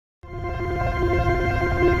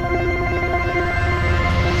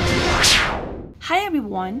Hi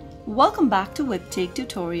everyone, welcome back to Webtech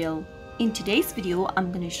Tutorial. In today's video,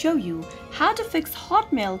 I'm going to show you how to fix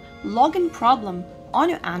Hotmail login problem on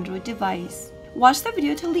your Android device. Watch the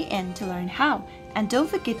video till the end to learn how, and don't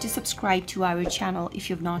forget to subscribe to our channel if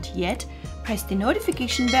you've not yet. Press the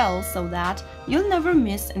notification bell so that you'll never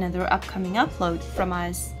miss another upcoming upload from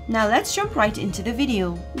us. Now let's jump right into the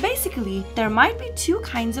video. Basically, there might be two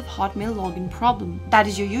kinds of Hotmail login problem. That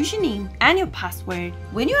is your username and your password.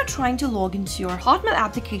 When you are trying to log into your Hotmail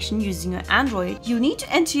application using your Android, you need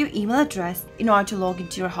to enter your email address in order to log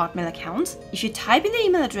into your Hotmail account. If you type in the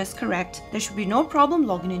email address correct, there should be no problem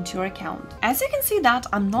logging into your account. As you can see that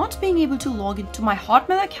I'm not being able to log into my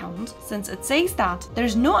Hotmail account since it says that there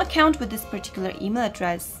is no account with this particular email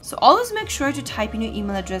address. So always make sure to type in your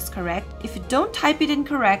email address correct. If you don't type it in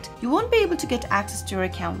correct, you won't be able to get access to your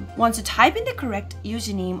account. Once you type in the correct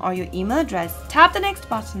username or your email address, tap the next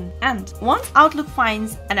button, and once Outlook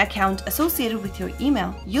finds an account associated with your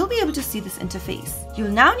email, you'll be able to see this interface. You'll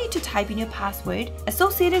now need to type in your password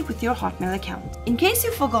associated with your Hotmail account. In case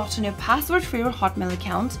you've forgotten your password for your Hotmail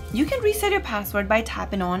account, you can reset your password by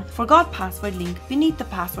tapping on Forgot Password link beneath the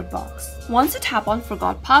password box. Once you tap on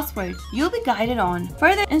Forgot Password, you'll be guided on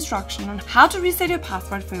further instruction on how to reset your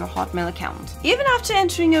password for your Hotmail account. Even after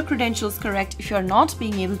entering your credentials correct, if you're not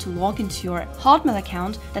being able to log into your Hotmail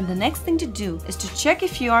account, then the next thing to do is to check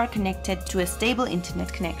if you are connected to a stable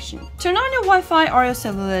internet connection. Turn on your Wi-Fi or your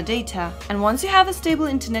cellular data, and once you have a stable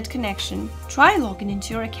internet connection, try logging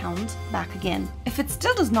into your account back again. If it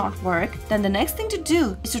still does not work, then the next thing to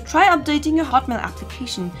do is to try updating your Hotmail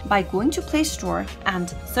application by going to Play Store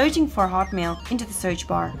and searching for Hotmail into the search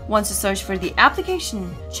bar. Once you search for the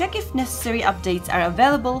application, check if necessary updates are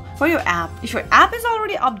available for your app. If your app is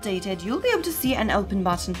already updated, you'll be able to see an open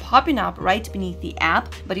button popping up right beneath the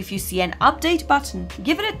app, but if you see an update button,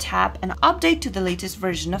 give it a tap and update to the latest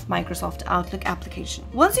version of Microsoft Outlook application.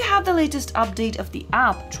 Once you have the latest update of the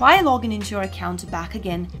app, try logging into your account back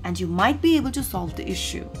again and you might be able to solve the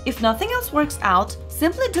issue. If nothing else works out,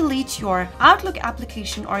 simply delete your Outlook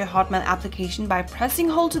application or your Hotmail application by pressing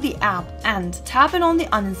hold to the app and tapping on the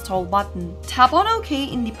uninstall button. Tap on OK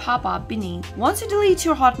in the pop-up beneath. Once you delete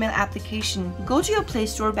your Hotmail application, go to your Play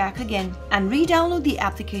Store back again and re-download the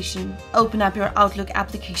application. Open up your Outlook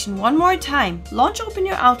application one more time. Launch open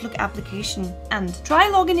your Outlook application and try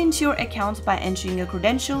logging into your account by entering your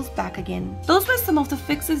credentials back again. Those were some of the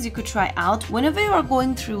fixes you could try out whenever you are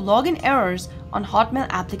going through login errors on Hotmail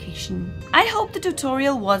application. I hope the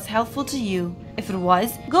tutorial was helpful to you. If it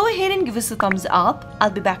was, go ahead and give us a thumbs up. I'll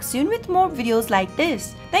be back soon with more videos like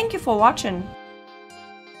this. Thank you for watching.